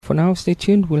For now, stay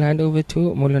tuned. We'll hand over to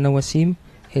Maulana Wasim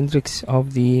Hendricks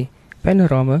of the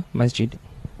Panorama Masjied.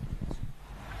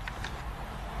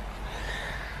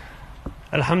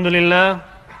 Alhamdulillah.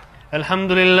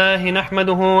 Alhamdulillah.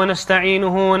 Nahmaduhu wa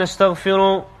nasta'inuhu wa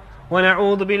nastaghfiruh.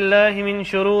 ونعوذ بالله من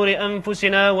شرور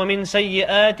أنفسنا ومن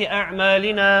سيئات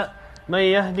أعمالنا من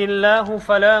يهد الله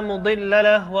فلا مضل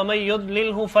له ومن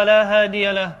يضلله فلا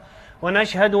هادي له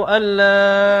ونشهد أن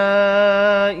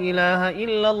لا إله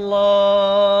إلا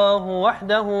الله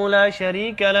وحده لا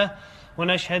شريك له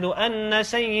ونشهد أن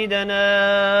سيدنا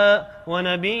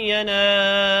ونبينا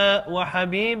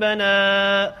وحبيبنا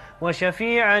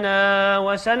وشفيعنا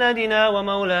وسندنا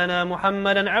ومولانا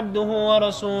محمدا عبده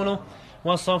ورسوله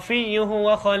وصفيه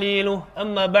وخليله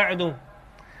أما بعد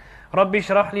رب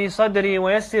اشرح لي صدري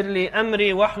ويسر لي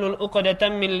أمري واحلل عقدة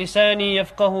من لساني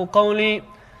يفقه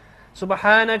قولي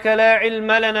سبحانك لا علم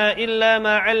لنا إلا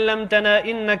ما علمتنا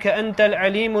إنك أنت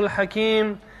العليم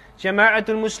الحكيم.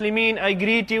 Jama'atul Muslimin, I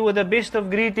greet you with the best of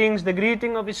greetings, the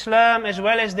greeting of Islam as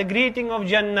well as the greeting of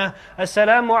Jannah.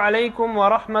 Assalamu alaikum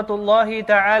wa rahmatullahi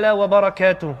ta'ala wa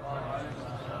barakatuh.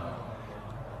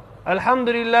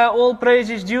 Alhamdulillah, all praise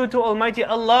is due to Almighty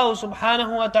Allah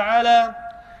subhanahu wa ta'ala,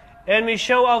 and we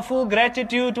show our full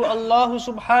gratitude to Allah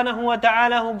subhanahu wa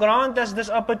ta'ala who grant us this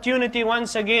opportunity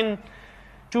once again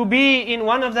to be in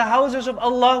one of the houses of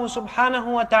Allah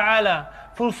subhanahu wa ta'ala,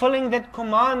 fulfilling that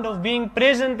command of being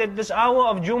present at this hour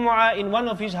of Jumu'ah in one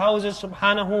of His houses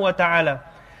subhanahu wa ta'ala.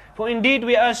 For indeed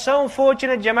we are so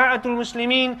fortunate, Jama'atul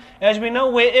Muslimin, as we know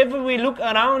wherever we look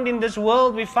around in this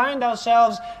world, we find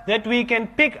ourselves that we can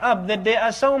pick up that there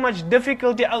are so much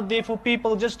difficulty out there for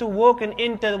people just to walk and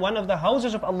enter one of the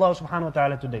houses of Allah subhanahu wa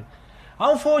ta'ala today.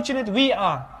 How fortunate we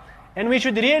are. And we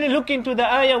should really look into the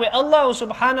ayah where Allah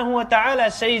subhanahu wa ta'ala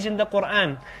says in the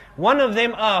Quran, one of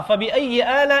them are, فَبِأَيِّ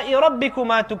آلَاءِ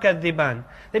رَبِّكُمَا تُكَذِّبَانِ,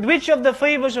 that which of the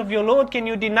favors of your Lord can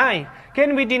you deny?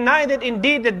 Can we deny that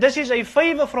indeed that this is a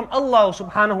favor from Allah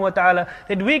subhanahu wa ta'ala,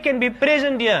 that we can be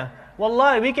present here?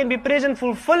 Wallahi, we can be present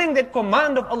fulfilling that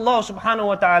command of Allah subhanahu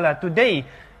wa ta'ala today,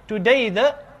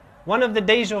 one of the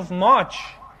days of March,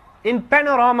 in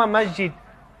Panorama Masjid.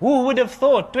 Who would have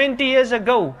thought 20 years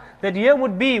ago that here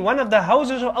would be one of the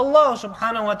houses of Allah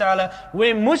subhanahu wa ta'ala,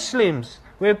 where Muslims,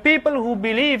 where people who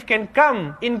believe can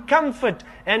come in comfort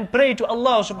and pray to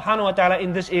Allah subhanahu wa ta'ala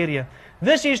in this area.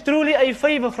 This is truly a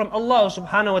favor from Allah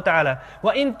subhanahu wa ta'ala.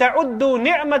 وَإِن تَعُدُّوا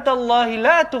نِعْمَةَ اللَّهِ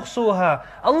لَا تُحْصُوهَا.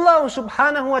 Allah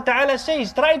subhanahu wa ta'ala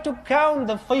says, try to count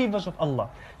the favors of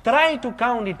Allah. Try to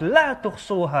count it. لَا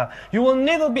تُحْصُوهَا. You will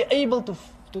never be able to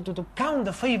count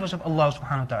the favors of Allah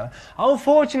subhanahu wa ta'ala. How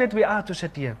fortunate we are to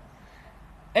sit here.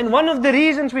 And one of the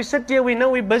reasons we sit here, we know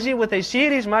we're busy with a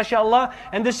series, mashallah,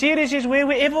 and the series is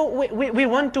wherever we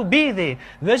want to be there.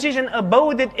 This is an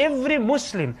abode that every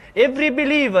Muslim, every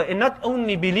believer, and not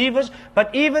only believers,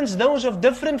 but even those of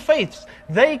different faiths,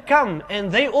 they come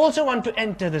and they also want to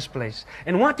enter this place.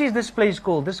 And what is this place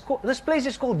called? This place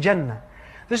is called Jannah.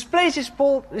 This place is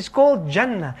called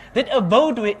Jannah, that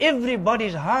abode where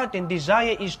everybody's heart and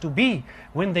desire is to be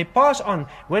when they pass on.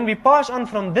 When we pass on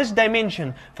from this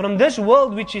dimension, from this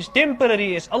world which is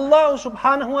temporary, as Allah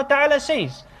subhanahu wa ta'ala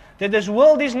says, that this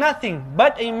world is nothing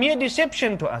but a mere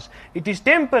deception to us. It is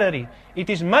temporary. It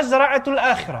is mazra'atul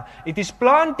akhirah. It is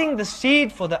planting the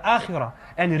seed for the akhirah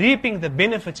and reaping the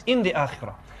benefits in the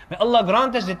akhirah. May Allah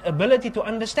grant us that ability to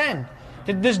understand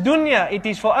that this dunya, it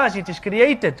is for us, it is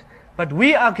created. But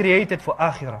we are created for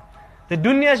akhirah. The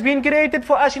dunya has been created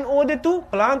for us in order to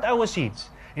plant our seeds,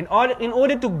 in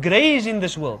order to graze in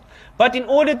this world. But in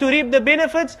order to reap the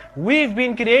benefits, we've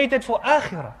been created for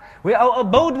akhirah, where our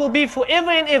abode will be forever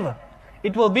and ever.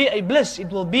 It will be a bliss, it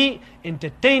will be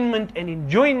entertainment and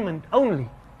enjoyment only.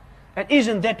 And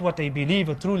isn't that what a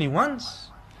believer truly wants?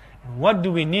 And what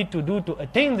do we need to do to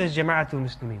attain this, Jama'atul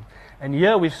Muslimin? And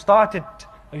here we've started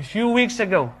a few weeks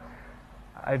ago.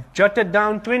 I've jotted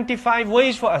down 25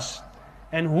 ways for us.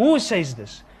 And who says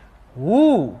this?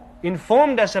 Who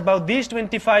informed us about these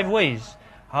 25 ways?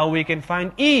 How we can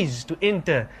find ease to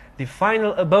enter the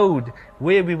final abode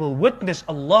where we will witness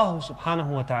Allah subhanahu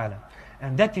wa ta'ala.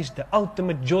 And that is the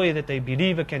ultimate joy that a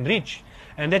believer can reach.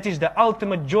 And that is the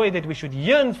ultimate joy that we should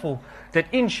yearn for.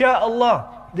 That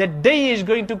insha'Allah, that day is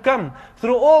going to come.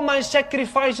 Through all my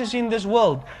sacrifices in this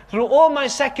world, through all my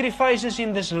sacrifices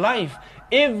in this life,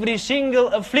 every single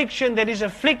affliction that is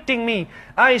afflicting me,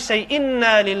 I say,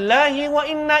 Inna lillahi wa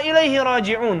inna ilayhi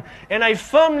raji'un. And I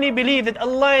firmly believe that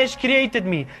Allah has created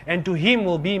me, and to Him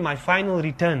will be my final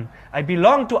return. I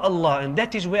belong to Allah, and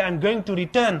that is where I'm going to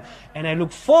return. And I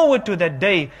look forward to that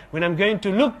day when I'm going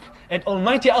to look at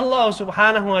Almighty Allah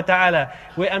subhanahu wa ta'ala,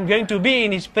 where I'm going to be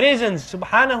in His presence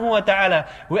subhanahu wa ta'ala,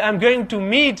 where I'm going to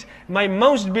meet my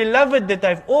most beloved that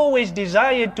I've always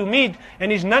desired to meet,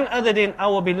 and is none other than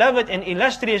our beloved and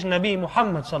illustrious Nabi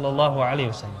Muhammad sallallahu alaihi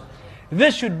wasallam.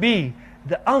 This should be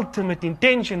the ultimate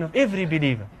intention of every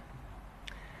believer.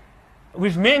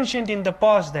 We've mentioned in the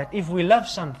past that if we love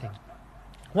something,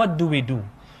 what do?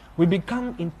 We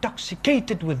become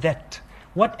intoxicated with that.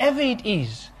 Whatever it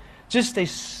is. Just a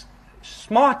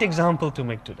smart example to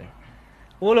make today.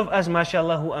 All of us,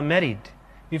 mashallah, who are married.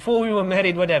 Before we were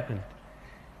married, what happened?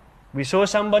 We saw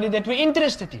somebody that we're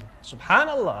interested in.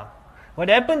 Subhanallah. What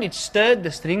happened? It stirred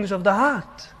the strings of the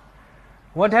heart.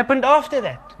 What happened after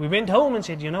that? We went home and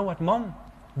said, you know what, Mom,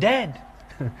 Dad,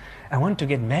 I want to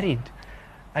get married.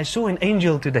 I saw an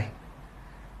angel today.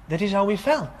 That is how we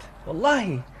felt.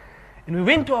 Wallahi. And we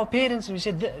went to our parents and we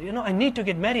said, you know, I need to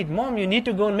get married. Mom, you need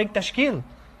to go and make tashkil.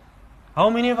 How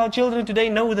many of our children today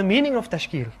know the meaning of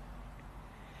tashkil?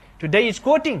 Today it's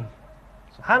courting.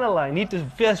 SubhanAllah, I need to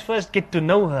first get to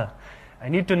know her. I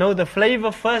need to know the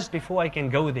flavor first before I can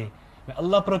go there. May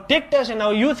Allah protect us and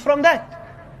our youth from that.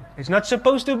 It's not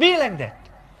supposed to be like that.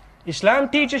 Islam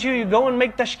teaches you go and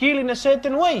make tashkil in a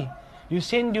certain way. You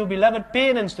send your beloved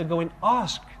parents to go and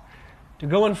ask, to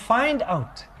go and find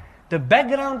out the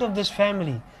background of this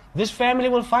family. This family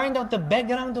will find out the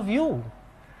background of you.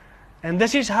 And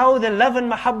this is how the love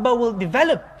and mahabbah will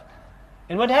develop.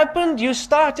 And what happened? You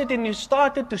started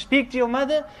to speak to your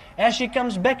mother. As she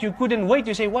comes back, you couldn't wait.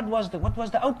 You say, what was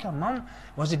the outcome, Mom?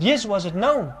 Was it yes? Was it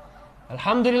no?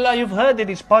 Alhamdulillah, you've heard that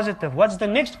it's positive. What's the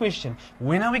next question?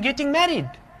 When are we getting married?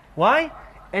 Why?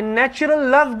 A natural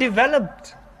love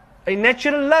developed. A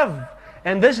natural love.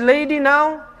 And this lady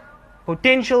now,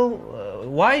 potential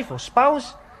wife or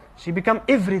spouse, she become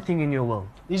everything in your world.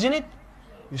 Isn't it?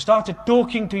 You started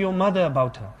talking to your mother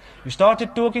about her. You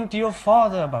started talking to your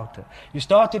father about her. You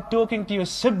started talking to your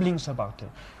siblings about her.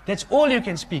 That's all you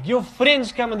can speak. Your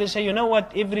friends come and they say, you know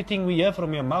what, everything we hear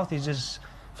from your mouth is just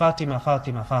Fatima,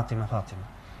 Fatima, Fatima, Fatima.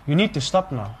 You need to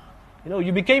stop now. You know,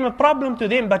 you became a problem to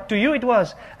them, but to you it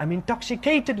was, I'm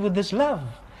intoxicated with this love.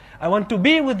 I want to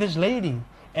be with this lady.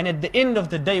 And at the end of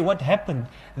the day, what happened?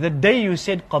 The day you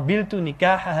said, قَبِلْتُ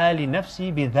نِكَاحَهَا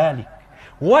لِنَفْسِي بِذَلِكَ.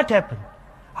 What happened?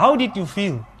 How did you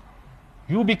feel?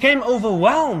 You became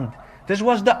overwhelmed. This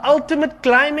was the ultimate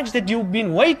climax that you've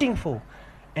been waiting for.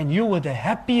 And you were the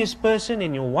happiest person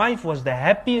and your wife was the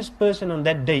happiest person on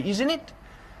that day, isn't it?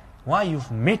 Why?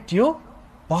 You've met your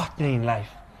partner in life.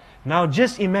 Now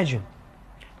just imagine.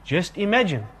 Just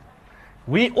imagine.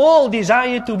 We all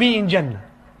desire to be in Jannah.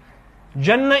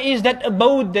 Jannah is that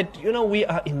abode that, you know, we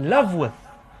are in love with.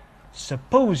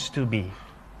 Supposed to be.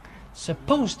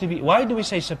 Supposed to be. Why do we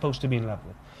say supposed to be in love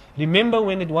with? Remember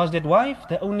when it was that wife,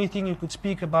 the only thing you could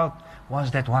speak about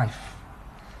was that wife.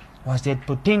 Was that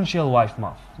potential wife,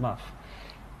 Maf.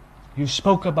 You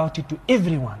spoke about it to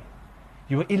everyone.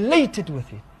 You were elated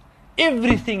with it.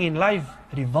 Everything in life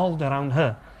revolved around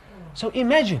her. So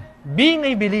imagine, being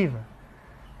a believer,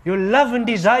 your love and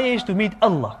desire is to meet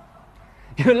Allah.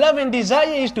 Your love and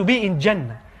desire is to be in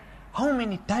Jannah. How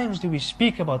many times do we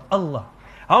speak about Allah?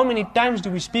 How many times do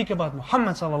we speak about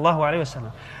Muhammad sallallahu alaihi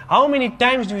wasallam? How many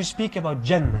times do we speak about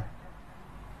Jannah?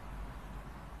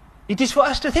 It is for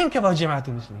us to think about,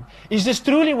 Jamaatul Muslimin. Is this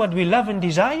truly what we love and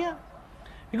desire?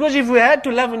 Because if we had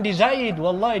to love and desire it,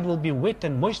 wallah, it will be wet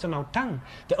and moist on our tongue.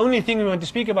 The only thing we want to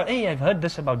speak about, hey, I've heard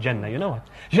this about Jannah. You know what?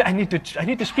 I need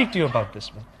to speak to you about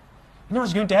this, man. You know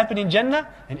what's going to happen in Jannah?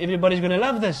 And everybody's going to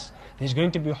love this. There's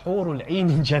going to be hurul ain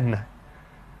in Jannah.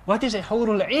 What is a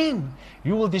hurul ain?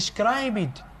 You will describe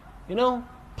it. You know,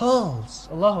 pearls.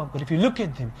 Allahu Akbar. If you look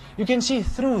at them, you can see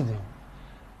through them.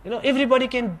 You know, everybody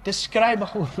can describe a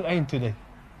hurul ain today.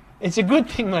 It's a good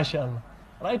thing, mashallah.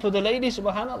 Right? For the ladies,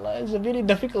 subhanallah, it's a very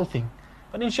difficult thing.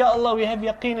 But inshallah, we have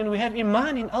yaqeen and we have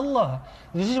iman in Allah.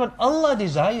 This is what Allah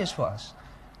desires for us.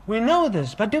 We know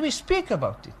this, but do we speak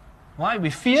about it? Why? We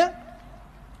fear.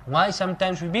 Why?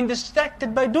 Sometimes we've been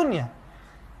distracted by dunya.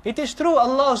 It is true,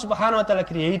 Allah subhanahu wa ta'ala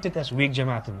created us weak,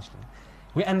 Jamaatul Muslimin.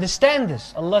 We understand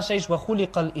this. Allah says,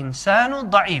 وَخُلِقَ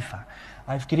الْإِنسَانُ ضَعِيفًا.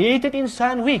 I've created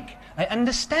insan weak. I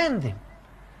understand him.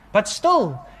 But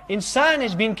still, insan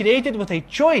has been created with a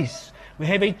choice. We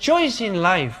have a choice in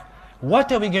life.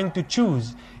 What are we going to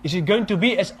choose? Is it going to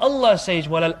be as Allah says,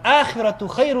 وَلَلْآخِرَةُ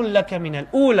خَيْرٌ لَكَ مِنَ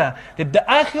الْأُولَى, that the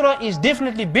akhirah is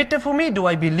definitely better for me? Do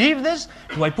I believe this?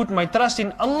 Do I put my trust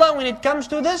in Allah when it comes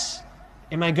to this?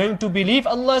 Am I going to believe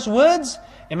Allah's words?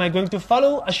 Am I going to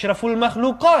follow Ashraful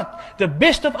Makhluqat, the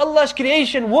best of Allah's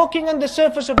creation, walking on the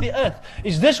surface of the earth?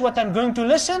 Is this what I'm going to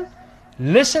listen?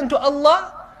 Listen to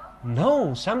Allah?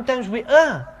 No, sometimes we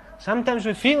err. Sometimes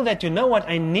we feel that, you know what,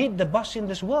 I need the boss in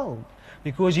this world.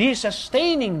 because He is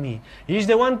sustaining me. He is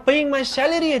the one paying my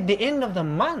salary at the end of the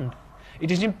month. It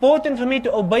is important for me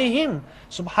to obey Him.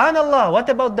 Subhanallah, what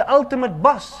about the ultimate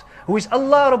boss, who is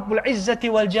Allah Rabbul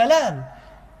Izzati wal Jalal?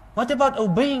 What about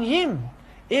obeying Him?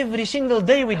 Every single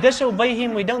day we disobey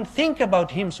Him, we don't think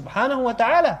about Him, subhanahu wa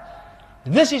ta'ala.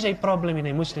 This is a problem in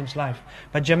a Muslim's life.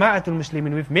 But Jama'atul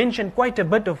Muslimin, we've mentioned quite a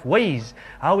bit of ways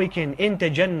how we can enter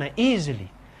Jannah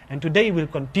easily. And today we'll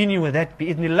continue with that,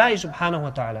 bi'idhnillahi subhanahu wa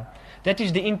ta'ala. That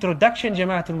is the introduction,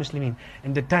 Jama'atul Muslimin.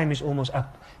 And the time is almost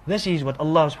up. This is what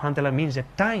Allah subhanahu wa ta'ala means,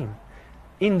 that time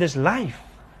in this life.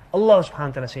 Allah subhanahu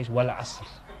wa ta'ala says, wal asr.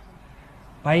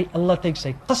 Allah takes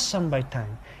a qasam by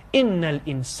time. Innal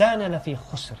insana lafi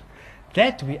khusr.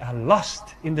 That we are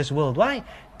lost in this world. Why?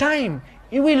 Time.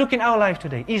 If we look in our life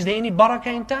today, is there any barakah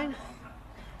in time?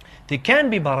 There can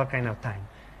be barakah in our time.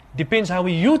 Depends how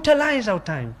we utilize our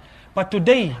time. But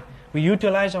today, we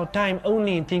utilize our time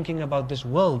only in thinking about this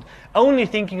world, only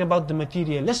thinking about the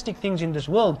materialistic things in this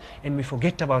world, and we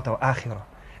forget about our akhirah.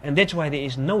 And that's why there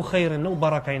is no khair and no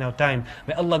barakah in our time.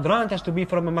 May Allah grant us to be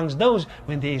from amongst those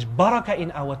when there is barakah in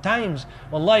our times.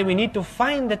 Wallahi, we need to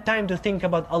find the time to think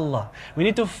about Allah. We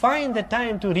need to find the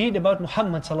time to read about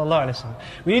Muhammad sallallahu alaihi wasallam.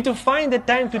 We need to find the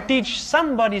time to teach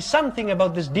somebody something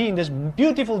about this deen, this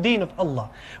beautiful deen of Allah.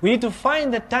 We need to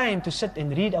find the time to sit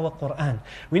and read our Quran.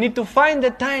 We need to find the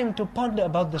time to ponder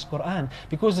about this Quran,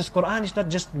 because this Quran is not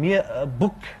just mere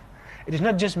book. It is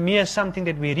not just mere something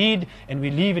that we read and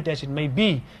we leave it as it may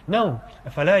be. No.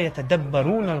 أَفَلَا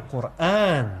يَتَدَبَّرُونَ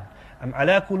الْقُرْآنَ أَمْ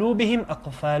عَلَى قُلُوبِهِمْ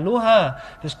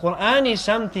أَقْفَالُهَا. This Quran is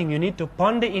something you need to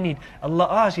ponder in it. Allah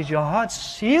asks, is your heart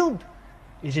sealed?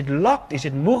 Is it locked? Is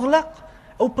it mughlaq?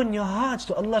 Open your hearts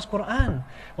to Allah's Quran.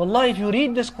 Wallah, if you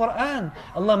read this Quran,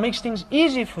 Allah makes things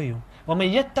easy for you.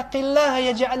 وَمَنْ يَتَّقِ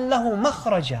اللَّهَ يَجْعَلْ لَهُ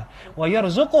مَخْرَجًا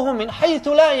وَيَرْزُقُهُ مِنْ حَيْثُ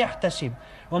لَا يَحْتَسِبُ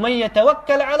وَمَنْ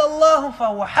يَتَوَكَّلْ عَلَى اللَّهِ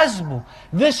فَهُوَ حَسْبُهُ.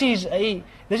 This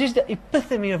is the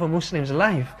epitome of a Muslim's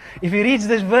life. If he reads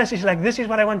this verse, it's like, this is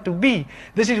what I want to be.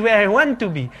 This is where I want to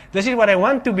be. This is what I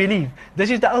want to believe. This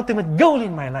is the ultimate goal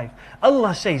in my life.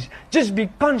 Allah says, just be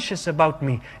conscious about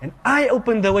me, and I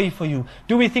open the way for you.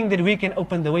 Do we think that we can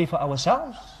open the way for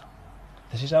ourselves?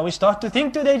 This is how we start to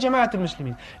think today, Jama'atul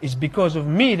Muslimin. It's because of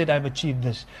me that I've achieved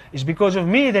this. It's because of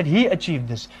me that he achieved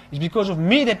this. It's because of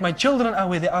me that my children are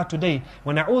where they are today.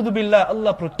 Wa na'udhu billah,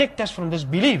 Allah protect us from this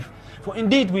belief. For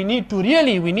indeed, we need to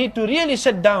really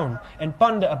sit down and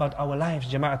ponder about our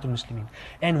lives, Jama'atul Muslimin.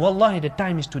 And wallahi, the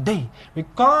time is today. We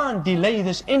can't delay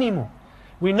this anymore.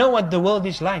 We know what the world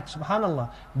is like,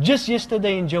 subhanallah. Just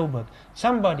yesterday in Joburg,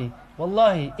 somebody,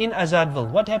 wallahi, in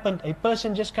Azadville, what happened? A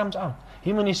person just comes out,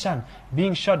 him and his son,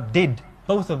 being shot dead,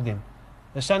 both of them.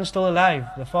 The son still alive.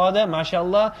 The father,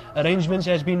 mashallah, arrangements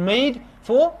has been made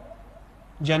for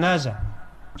janaza.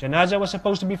 Janaza was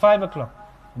supposed to be 5 o'clock.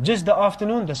 Just the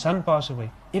afternoon, the son passed away.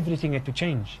 Everything had to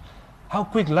change. How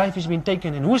quick life has been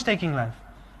taken, and who's taking life?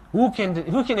 Who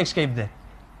can escape that?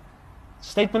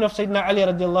 Statement of Sayyidina Ali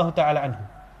radiallahu ta'ala anhu.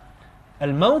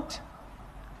 Al-maut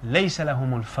laysa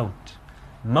lahumul fawt.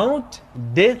 Maut,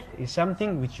 death, is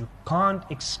something which you can't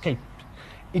escape.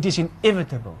 It is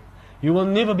inevitable. You will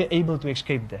never be able to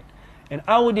escape that. And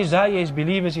our desire as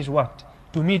believers is what?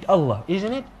 To meet Allah,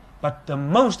 isn't it? But the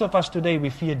most of us today,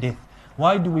 we fear death.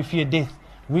 Why do we fear death?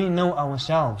 We know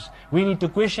ourselves. We need to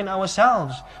question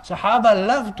ourselves. Sahaba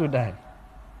love to die.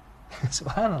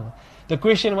 Subhanallah. The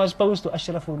question was posed to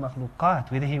Ashraful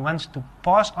Makhluqat, whether he wants to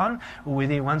pass on or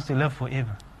whether he wants to live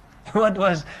forever. What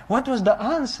was the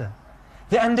answer?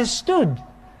 They understood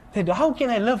that how can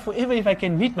I live forever if I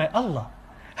can meet my Allah?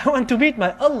 I want to meet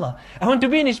my Allah. I want to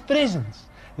be in His presence.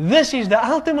 This is the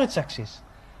ultimate success.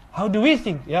 How do we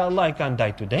think? Ya Allah, I can't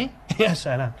die today. Ya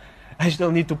salam. I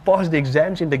still need to pass the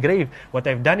exams in the grave. What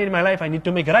I've done in my life, I need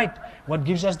to make right. What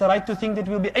gives us the right to think that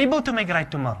we'll be able to make right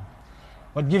tomorrow?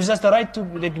 What gives us the right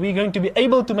that we're going to be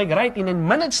able to make right in a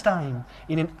minute's time,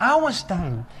 in an hour's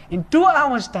time, in 2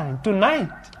 hours' time, tonight?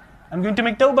 I'm going to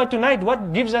make tawbah tonight.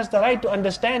 What gives us the right to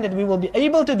understand that we will be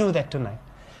able to do that tonight?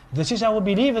 This is how a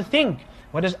believer think.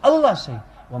 What does Allah say?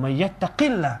 وَمَنْ يَتَّقِ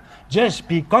اللَّهِ. Just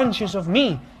be conscious of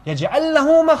me. يَجْعَلْ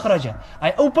لَهُ مَخْرَجًا.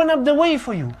 I open up the way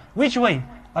for you. Which way?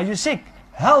 Are you sick?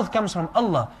 Health comes from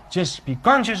Allah. Just be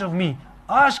conscious of me.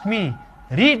 Ask me.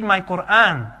 Read my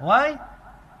Quran. Why?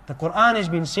 The Quran has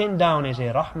been sent down as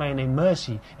a rahmah and a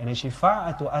mercy and a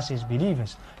shifa'ah to us as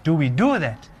believers. Do we do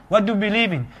that? What do we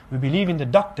believe in? We believe in the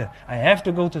doctor. I have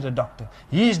to go to the doctor.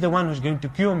 He is the one who's going to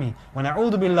cure me. Wa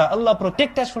na'udhu billah. Allah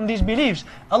protect us from these beliefs.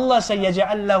 Allah say,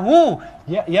 يَجْعَلْ لَهُ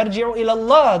يَرْجِعُ إِلَى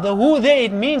اللَّهِ. The who there,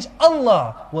 it means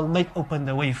Allah will make open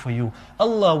the way for you.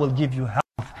 Allah will give you help.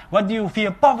 What do you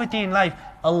fear? Poverty in life.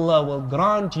 Allah will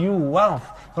grant you wealth.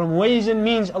 From ways and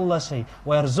means, Allah say,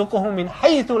 وَيَرْزُقُهُ مِنْ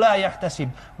حَيْثُ لَا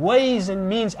يَحْتَسِبُ. Ways and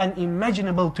means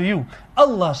unimaginable to you.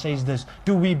 Allah says this.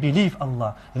 Do we believe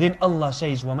Allah? Then Allah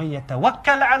says, وَمَنْ يَتَوَكَّلْ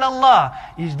عَلَى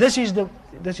اللَّهِ. This is the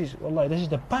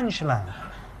punchline.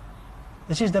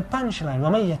 This is the punchline.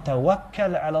 وَمَنْ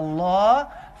يَتَوَكَّلْ عَلَى اللَّهِ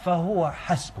فَهُوَ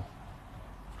حَسْبُهُ.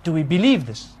 Do we believe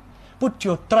this? Put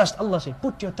your trust, Allah says,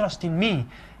 put your trust in me.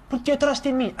 Put your trust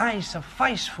in me. I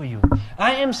suffice for you.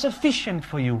 I am sufficient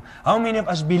for you. How many of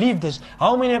us believe this?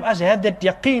 How many of us have that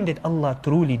yaqeen that Allah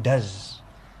truly does?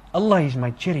 Allah is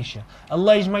my cherisher.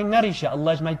 Allah is my nourisher.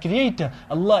 Allah is my creator.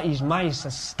 Allah is my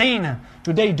sustainer.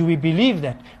 Today, do we believe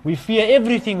that? We fear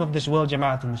everything of this world,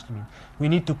 Jama'atul Muslimin. We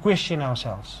need to question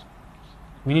ourselves.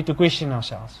 We need to question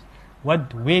ourselves. Where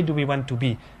do we want to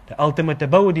be? The ultimate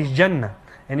abode is Jannah.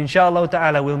 And inshallah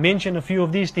ta'ala, we'll mention a few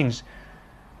of these things.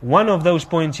 One of those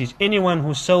points is anyone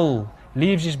whose soul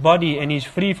leaves his body and is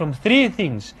free from three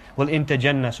things will enter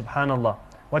Jannah, subhanallah.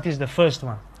 What is the first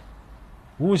one?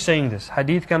 Who is saying this?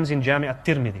 Hadith comes in Jami'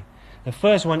 at-Tirmidhi. The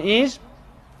first one is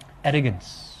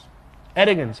arrogance.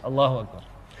 Arrogance, Allahu Akbar.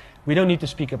 We don't need to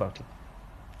speak about it.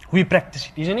 We practice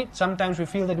it, isn't it? Sometimes we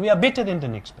feel that we are better than the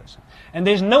next person. And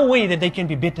there's no way that they can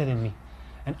be better than me.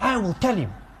 And I will tell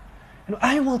him. And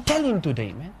I will tell him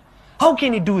today, man. How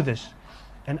can he do this?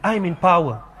 And I'm in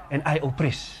power. And I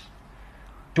oppress.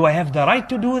 Do I have the right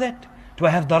to do that? Do I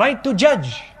have the right to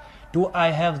judge? Do I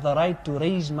have the right to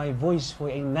raise my voice for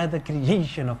another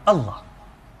creation of Allah?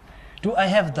 Do I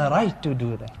have the right to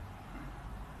do that?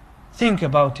 Think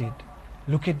about it.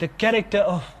 Look at the character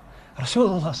of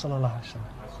Rasulullah sallallahu alaihi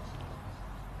wasallam.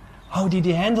 How did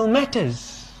he handle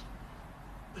matters?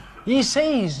 He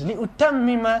says,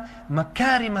 لِأُتَمِّمَ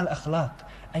مَكَارِمَ الْأَخْلَاقِ.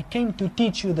 I came to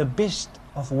teach you the best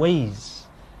of ways.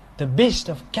 The best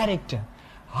of character,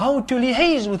 how to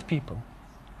liaise with people.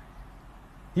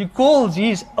 He calls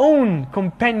his own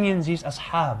companions his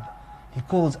ashab. He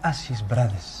calls us his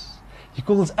brothers. He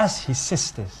calls us his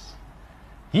sisters.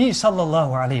 He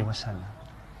sallallahu alayhi wasallam.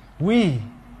 We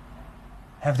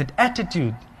have that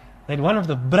attitude that one of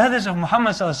the brothers of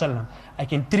Muhammad sallallahu alayhi wasallam, I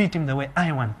can treat him the way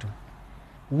I want to.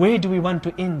 Where do we want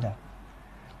to end up?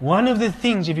 One of the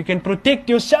things, if you can protect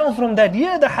yourself from that,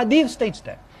 here the hadith states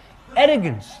that.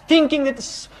 Arrogance, thinking that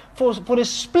for a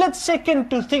split second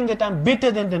to think that I'm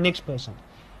better than the next person.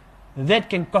 That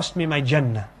can cost me my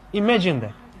Jannah. Imagine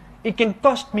that. It can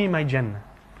cost me my Jannah.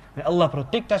 May Allah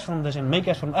protect us from this and make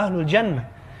us from Ahlul Jannah.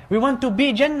 We want to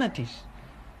be Jannatis.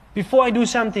 Before I do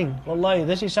something, wallahi,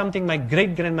 this is something my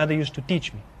great-grandmother used to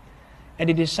teach me. And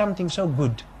it is something so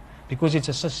good because it's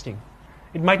assisting.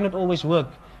 It might not always work,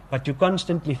 but you're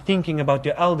constantly thinking about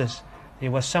your elders. There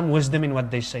was some wisdom in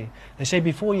what they say. They say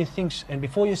before you think and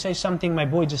before you say something, my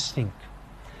boy, just think.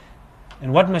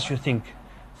 And what must you think?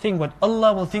 Think what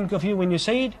Allah will think of you when you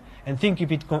say it, and think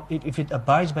if it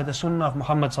abides by the sunnah of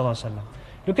Muhammad sallallahu alaihi wasallam.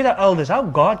 Look at our elders, how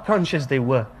God conscious they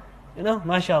were. You know,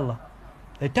 mashallah.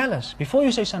 They tell us, before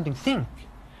you say something, think.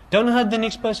 Don't hurt the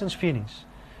next person's feelings.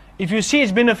 If you see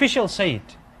it's beneficial, say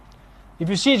it. If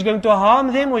you see it's going to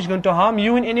harm them or it's going to harm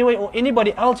you in any way or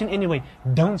anybody else in any way,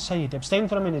 don't say it. Abstain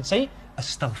from it and say,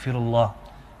 Astaghfirullah.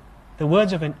 The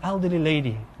words of an elderly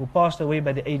lady who passed away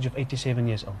by the age of 87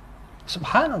 years old.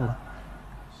 Subhanallah.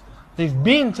 They've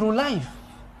been through life.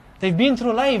 They've been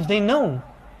through life. They know.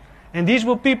 And these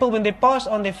were people, when they passed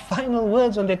on, their final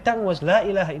words on their tongue was La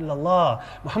ilaha illallah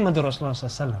Muhammadur Rasulullah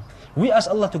sallallahu alaihi wasallam. We ask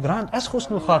Allah to grant us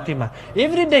husnul khatimah.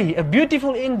 Every day, a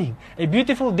beautiful ending, a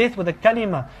beautiful death with a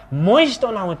kalima moist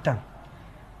on our tongue.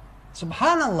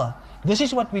 Subhanallah. This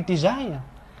is what we desire.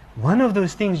 One of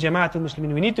those things, Jama'atul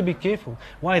Muslimin, we need to be careful.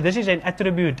 Why? This is an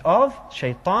attribute of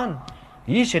shaitan.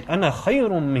 He said, Ana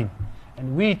khayrun min.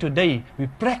 And we today, we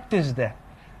practice that.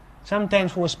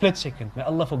 Sometimes for a split second. May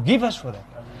Allah forgive us for that.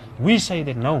 We say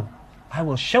that, no, I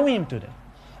will show him to that.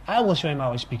 I will show him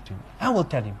how I speak to him. I will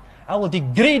tell him. I will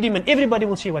degrade him and everybody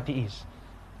will see what he is.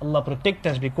 Allah protect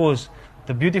us, because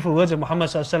the beautiful words of Muhammad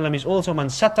sallallahu alaihi wasallam is also, Man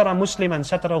satara musliman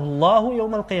satarahu Allahu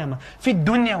yawm al-qiyamah fi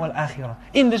dunya wal akhirah.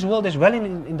 In this world as well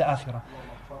in the akhirah.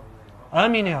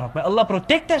 Ameen ya Rabb. May Allah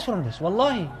protect us from this.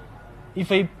 Wallahi.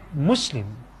 If a Muslim,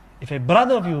 if a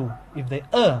brother of you, if they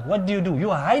err, what do? You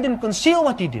hide and conceal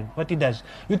what he does.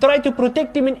 You try to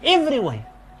protect him in every way.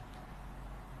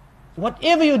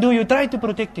 Whatever you do, you try to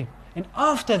protect him. And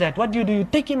after that, what do? You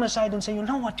take him aside and say, you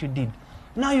know what you did.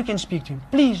 Now you can speak to him.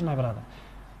 Please, my brother.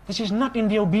 This is not in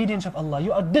the obedience of Allah.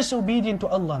 You are disobedient to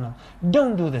Allah now.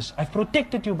 Don't do this. I've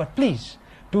protected you, but please,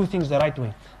 do things the right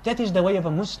way. That is the way of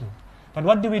a Muslim. But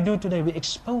what do we do today? We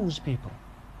expose people.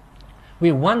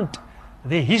 We want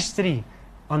their history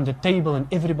on the table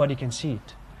and everybody can see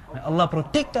it. May Allah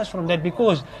protect us from that,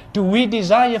 because do we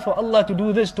desire for Allah to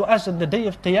do this to us on the day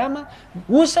of Qiyamah?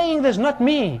 Who's saying this? Not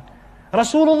me.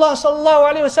 Rasulullah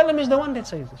sallallahu alayhi wasallam is the one that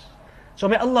says this. So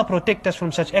may Allah protect us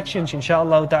from such actions,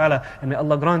 inshaAllah ta'ala, and may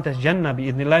Allah grant us Jannah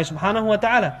bi'idhnillah subhanahu wa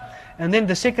ta'ala. And then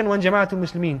the second one, Jama'atul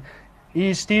Muslimin,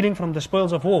 is stealing from the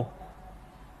spoils of war.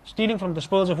 Stealing from the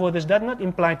spoils of war, this does not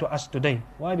imply to us today.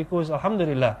 Why? Because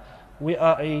alhamdulillah, we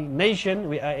are a nation,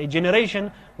 we are a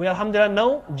generation where alhamdulillah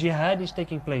no jihad is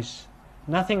taking place.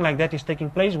 Nothing like that is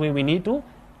taking place where we need to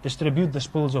distribute the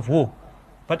spoils of war.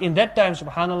 But in that time,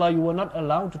 subhanallah, you were not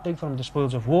allowed to take from the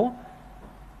spoils of war.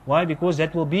 Why? Because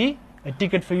that will be a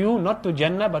ticket for you, not to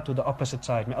Jannah, but to the opposite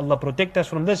side. May Allah protect us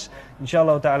from this,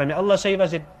 inshallah ta'ala. May Allah save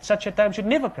us that such a time should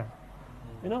never come.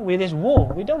 Where there's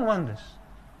war, we don't want this.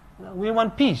 We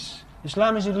want peace.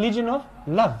 Islam is a religion of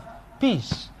love,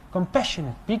 peace,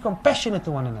 compassionate. Be compassionate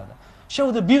to one another.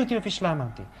 Show the beauty of Islam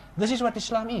out there. This is what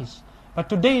Islam is. But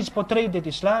today it's portrayed that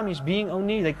Islam is being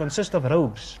only, they consist of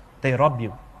rogues. They rob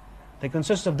you. They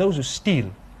consist of those who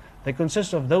steal. They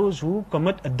consist of those who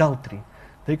commit adultery.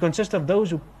 They consist of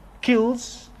those who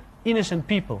kills innocent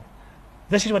people.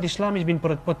 This is what Islam has been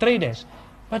portrayed as.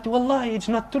 But wallahi, it's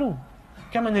not true.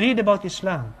 Come and read about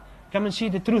Islam. Come and see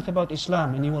the truth about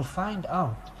Islam, and you will find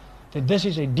out that this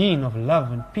is a deen of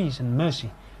love and peace and mercy.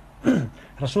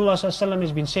 Rasulullah ﷺ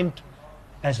has been sent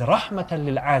as rahmatan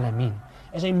lil alameen,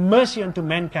 as a mercy unto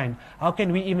mankind. How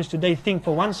can we even today think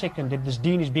for 1 second that this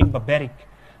deen is being barbaric?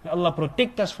 May Allah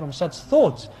protect us from such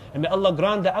thoughts, and may Allah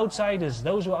grant the outsiders,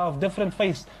 those who are of different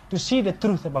faiths, to see the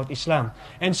truth about Islam.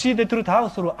 And see the truth how?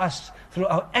 Through us, through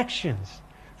our actions,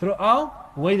 through our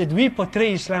way that we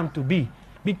portray Islam to be.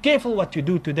 Be careful what you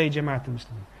do today, Jama'atul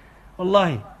Muslimin.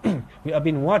 Wallahi, we are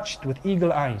being watched with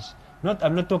eagle eyes.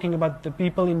 I'm not talking about the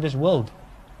people in this world.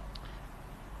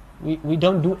 We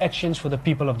don't do actions for the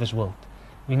people of this world.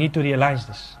 We need to realize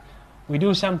this. We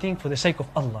do something for the sake of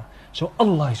Allah. So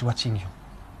Allah is watching you.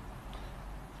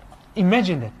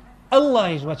 Imagine that.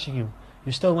 Allah is watching you.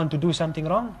 You still want to do something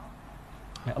wrong?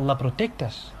 May Allah protect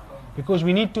us. Because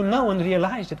we need to know and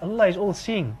realize that Allah is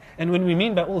all-seeing. And when we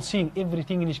mean by all-seeing,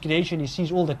 everything in His creation He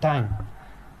sees all the time.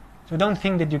 So don't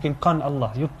think that you can con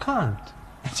Allah. You can't.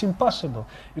 It's impossible.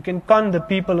 You can con the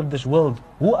people of this world.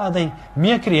 Who are they?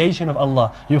 Mere creation of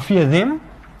Allah. You fear them?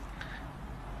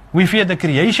 We fear the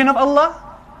creation of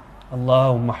Allah?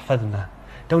 Allahumma hafadna.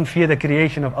 Don't fear the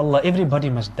creation of Allah. Everybody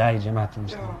must die, Jama'atul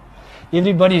Muslimin.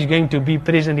 Everybody is going to be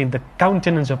present in the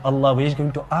countenance of Allah, where He's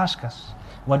going to ask us,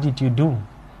 what did you do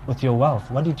with your wealth?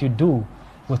 What did you do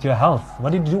with your health?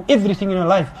 What did you do? Everything in your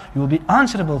life. You will be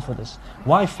answerable for this.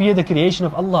 Why fear the creation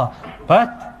of Allah?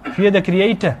 But fear the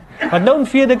Creator. But don't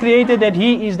fear the Creator that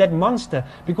He is that monster.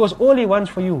 Because all He wants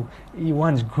for you, He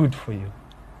wants good for you.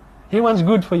 He wants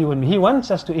good for you, and He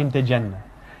wants us to enter Jannah.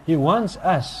 He wants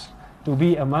us to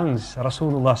be amongst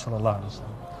Rasulullah sallallahu alaihi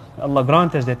wasallam. Allah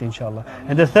grant us that, inshallah.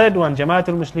 And the third one,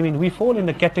 Jama'atul Muslimin, we fall in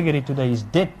the category today is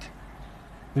debt.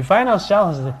 We find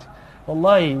ourselves that,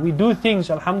 wallahi, we do things,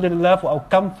 alhamdulillah, for our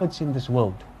comforts in this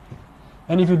world.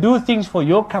 And if you do things for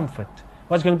your comfort,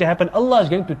 what's going to happen? Allah is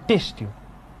going to test you.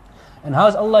 And how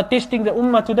is Allah testing the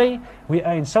ummah today? We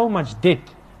are in so much debt,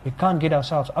 we can't get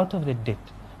ourselves out of that debt.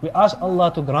 We ask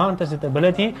Allah to grant us the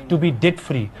ability to be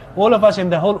debt-free. All of us in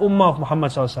the whole ummah of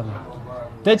Muhammad sallallahu alaihi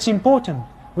wasallam. That's important.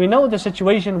 We know the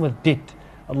situation with debt.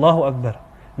 Allahu Akbar.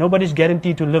 Nobody's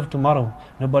guaranteed to live tomorrow.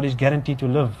 Nobody's guaranteed to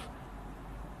live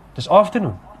this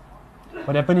afternoon.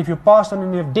 What happens if you pass on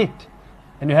and you have debt?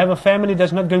 And you have a family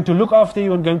that's not going to look after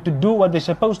you and going to do what they're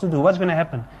supposed to do? What's going to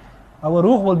happen? Our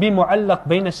ruh will be mu'allaq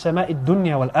bayna as-sama'i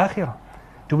ad-dunya wal-akhirah.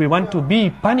 Do we want to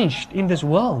be punished in this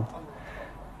world?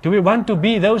 Do we want to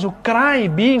be those who cry,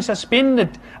 being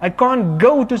suspended? I can't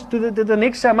go to the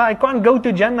next sama. I can't go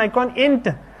to Jannah. I can't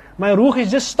enter. My ruh is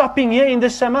just stopping here in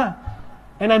this sama.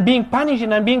 And I'm being punished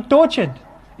and I'm being tortured.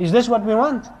 Is this what we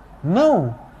want?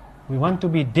 No. We want to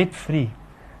be debt-free.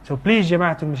 So please,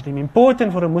 Jama'atul Muslim,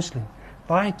 important for a Muslim,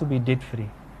 try to be debt-free.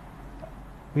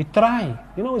 We try.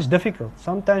 It's difficult.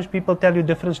 Sometimes people tell you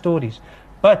different stories.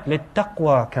 But let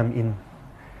taqwa come in.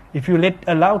 If you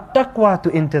allow taqwa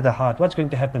to enter the heart, what's going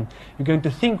to happen? You're going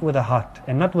to think with the heart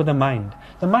and not with the mind.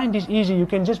 The mind is easy. You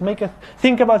can just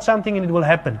think about something and it will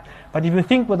happen. But if you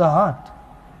think with the heart,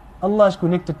 Allah is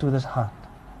connected to this heart.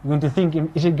 You're going to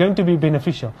think, is it going to be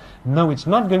beneficial? No, it's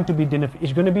not going to be beneficial.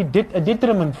 It's going to be a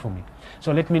detriment for me.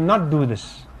 So let me not do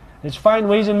this. Let's find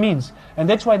ways and means. And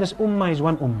that's why this ummah is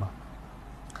one ummah.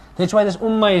 That's why this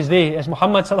ummah is there. As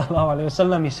Muhammad sallallahu alayhi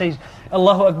wa sallam, he says,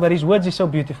 Allahu Akbar, his words is so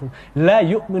beautiful. لا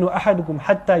يؤمن أحدكم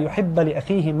حتى يحب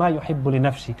لأخيه ما يحب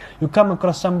لنفسه. You come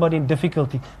across somebody in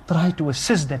difficulty, try to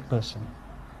assist that person.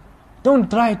 Don't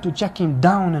try to chuck him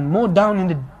down and more down in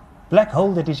the black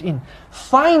hole that he's in.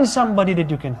 Find somebody that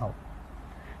you can help.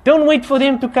 Don't wait for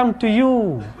them to come to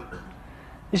you.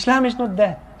 Islam is not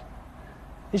that.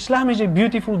 Islam is a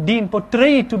beautiful deen,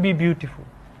 portrayed to be beautiful.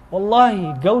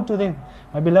 Wallahi, go to them.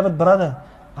 My beloved brother,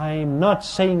 I am not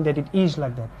saying that it is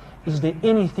like that. Is there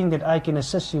anything that I can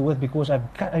assist you with? Because I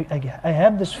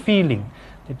have this feeling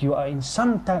that you are in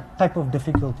some type of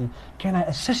difficulty. Can I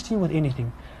assist you with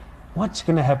anything? What's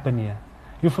going to happen here?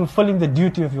 You're fulfilling the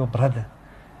duty of your brother.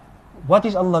 What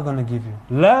is Allah going to give you?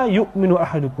 La yu'minu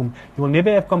ahadukum. You will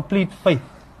never have complete faith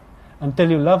until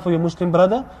you love for your Muslim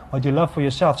brother what you love for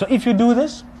yourself. So if you do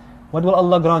this, what will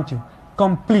Allah grant you?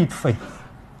 Complete faith.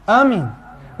 Ameen.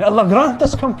 May Allah grant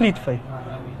us complete faith.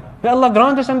 May Allah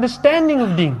grant us understanding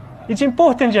of deen. It's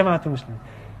important, Jamaatul Muslim.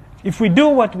 If we do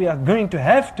what we are going to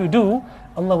have to do,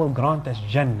 Allah will grant us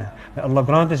Jannah. May Allah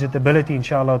grant us the ability,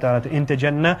 inshallah ta'ala, to enter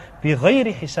Jannah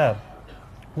بغير hisab,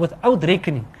 without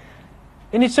reckoning.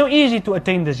 And it's so easy to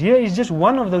attain this. Here is just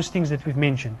one of those things that we've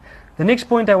mentioned. The next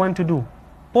point I want to do.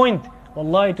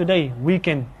 Wallahi, today we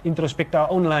can introspect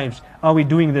our own lives. Are we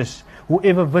doing this?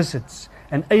 Whoever visits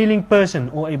an ailing person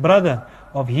or a brother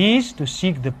of his to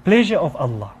seek the pleasure of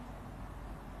Allah.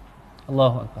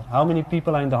 Allahu Akbar. How many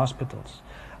people are in the hospitals?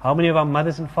 How many of our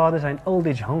mothers and fathers are in old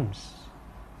age homes?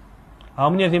 How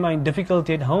many of them are in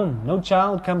difficulty at home? No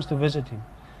child comes to visit him.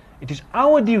 It is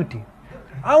our duty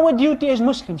as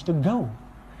Muslims to go.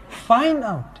 Find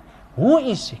out who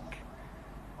is sick.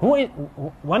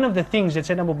 One of the things that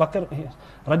said Abu Bakr,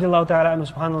 radiallahu ta'ala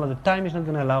anhu, subhanAllah, the time is not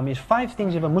going to allow me, is 5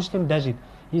 things if a Muslim does it,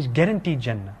 he is guaranteed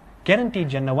Jannah. Guaranteed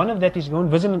Jannah. One of that is going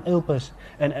to visit an ill person,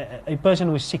 and a person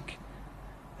who is sick.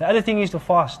 The other thing is to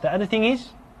fast. The other thing is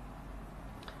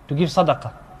to give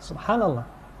sadaqah. Subhanallah.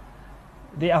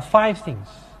 There are 5 things.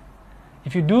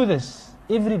 If you do this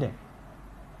every day,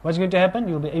 what's going to happen?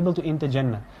 You'll be able to enter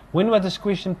Jannah. When was this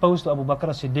question posed to Abu Bakr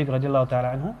as-Siddiq radiallahu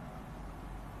ta'ala anhu?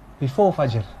 Before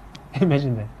Fajr.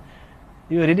 Imagine that.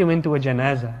 You already went to a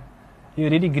janazah. You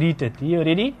already greeted. You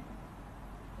already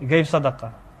gave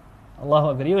sadaqah. Allahu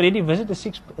Akbar. You already visited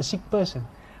a sick person.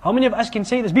 How many of us can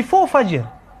say this? Before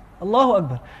Fajr. Allahu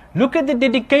Akbar. Look at the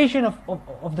dedication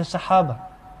of the Sahaba.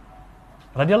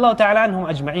 Radiallahu ta'ala anhum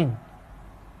ajma'in.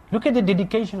 Look at the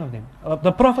dedication of them.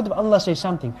 The Prophet of Allah says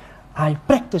something. I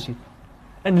practice it.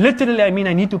 And literally I mean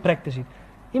I need to practice it.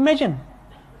 Imagine.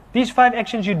 These 5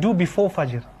 actions you do before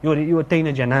Fajr. You attain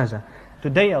a janazah.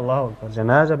 Today, Allahu Akbar,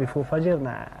 janazah before Fajr,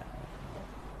 nah.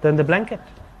 Turn the blanket.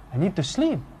 I need to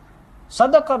sleep.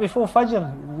 Sadaqah before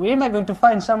Fajr. Where am I going to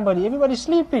find somebody? Everybody's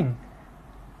sleeping.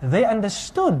 They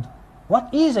understood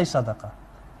what is a sadaqah.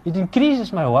 It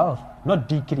increases my wealth, not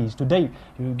decrease. Today,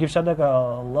 you give sadaqah,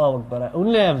 Allahu Akbar, I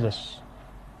only have this.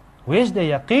 Where's the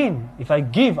yaqeen? If I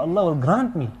give, Allah will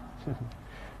grant me.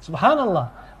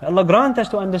 Subhanallah. Allah grant us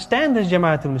to understand this,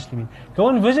 Jamaatul Muslimin. Go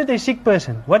and visit a sick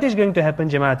person. What is going to happen,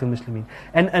 Jamaatul Muslimin?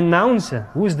 An announcer,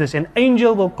 who is this? An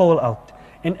angel will call out.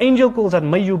 An angel calls out,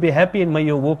 may you be happy and may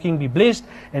your walking be blessed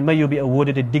and may you be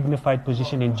awarded a dignified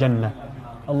position in Jannah.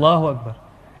 Allahu Akbar.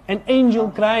 An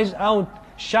angel cries out,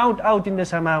 shout out in the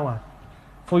samawat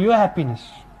for your happiness,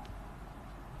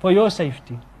 for your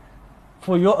safety,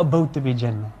 for your abode to be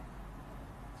Jannah.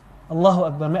 Allahu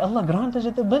Akbar. May Allah grant us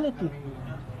that ability.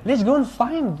 Let's go and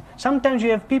find. Sometimes you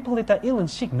have people that are ill and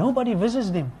sick. Nobody visits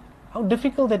them. How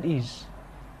difficult that is.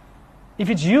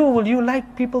 If it's you, will you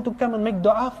like people to come and make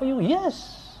dua for you?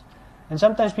 Yes. And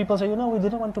sometimes people say, we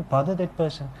didn't want to bother that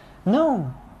person.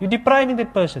 No, you're depriving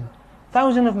that person.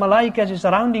 Thousands of malaikas is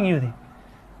surrounding you there.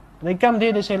 They come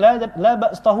there, they say, La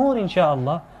ba's tahur,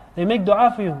 insha'Allah. They make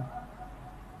dua for you.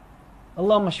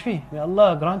 Allahumma shfi. May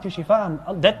Allah grant you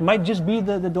shifa. That might just be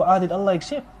the dua that Allah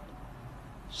accepts.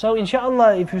 So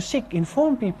inshallah, if you're sick,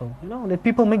 inform people. Let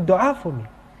people make dua for me.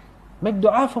 Make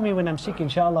dua for me when I'm sick,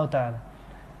 inshallah ta'ala.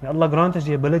 May Allah grant us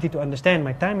the ability to understand.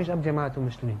 My time is up, Jamaatul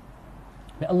Muslimin.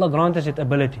 May Allah grant us that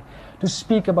ability to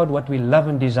speak about what we love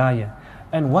and desire.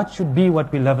 And what should be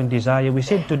what we love and desire. We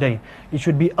said today, it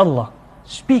should be Allah.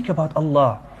 Speak about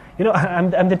Allah. I'm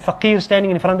that faqir standing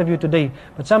in front of you today.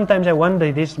 But sometimes I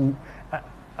wonder this.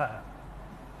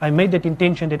 I made that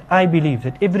intention that I believe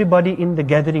that everybody in the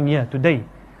gathering here today,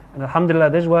 and alhamdulillah,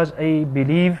 this was a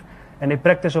belief and a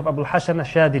practice of Abu Hassan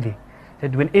al-Shadili,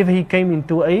 that whenever he came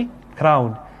into a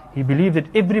crowd, he believed that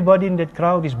everybody in that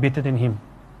crowd is better than him.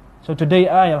 So today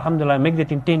I, alhamdulillah, make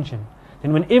that intention.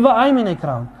 And whenever I'm in a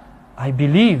crowd, I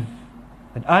believe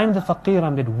that I'm the faqir,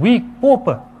 I'm that weak,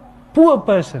 poor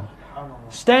person,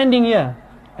 standing here.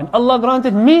 And Allah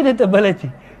granted me that ability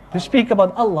to speak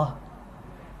about Allah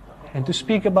and to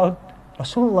speak about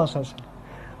Rasulullah sallallahu alaihi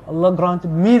wasallam. Allah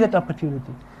granted me that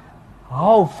opportunity.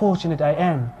 how fortunate I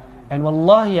am. And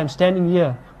wallahi, I'm standing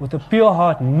here with a pure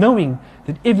heart, knowing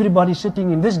that everybody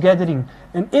sitting in this gathering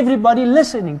and everybody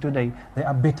listening today, they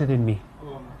are better than me.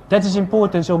 That is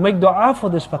important. So make dua for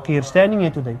this faqir standing here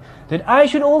today, that I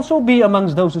should also be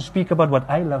amongst those who speak about what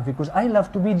I love, because I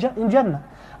love to be in Jannah.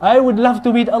 I would love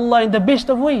to meet Allah in the best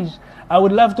of ways. I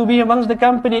would love to be amongst the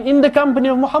company, in the company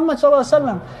of Muhammad sallallahu alaihi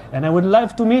wasallam, and I would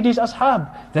love to meet his ashab.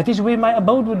 That is where my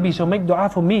abode would be. So make dua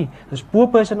for me, this poor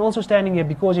person also standing here,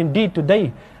 because indeed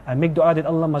today I make dua that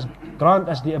Allah must grant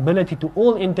us the ability to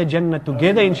all enter Jannah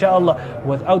together, inshallah,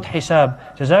 without hisab.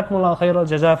 Jazakumullah khairal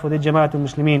jaza for the Jamaatul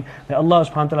Muslimin. May Allah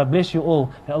subhanahu wa ta'ala bless you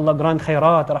all. May Allah grant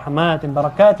khairat, rahmat and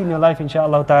barakat in your life,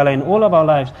 inshallah ta'ala, in all of our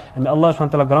lives. And may Allah subhanahu wa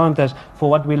ta'ala grant us for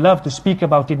what we love to speak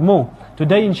about it more.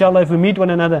 Today, inshallah, if we meet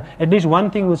one another, at least one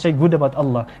thing we'll say good about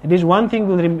Allah. At least one thing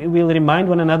we'll remind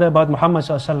one another about Muhammad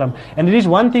sallallahu alaihi wasallam. And at least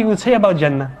one thing we'll say about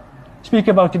Jannah. Speak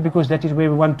about it, because that is where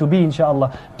we want to be,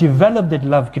 inshallah. Develop that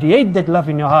love, create that love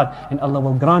in your heart, and Allah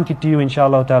will grant it to you,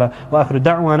 inshallah ta'ala. Wa akhiru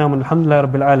da'wana alhamdulillahi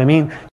rabbil alameen.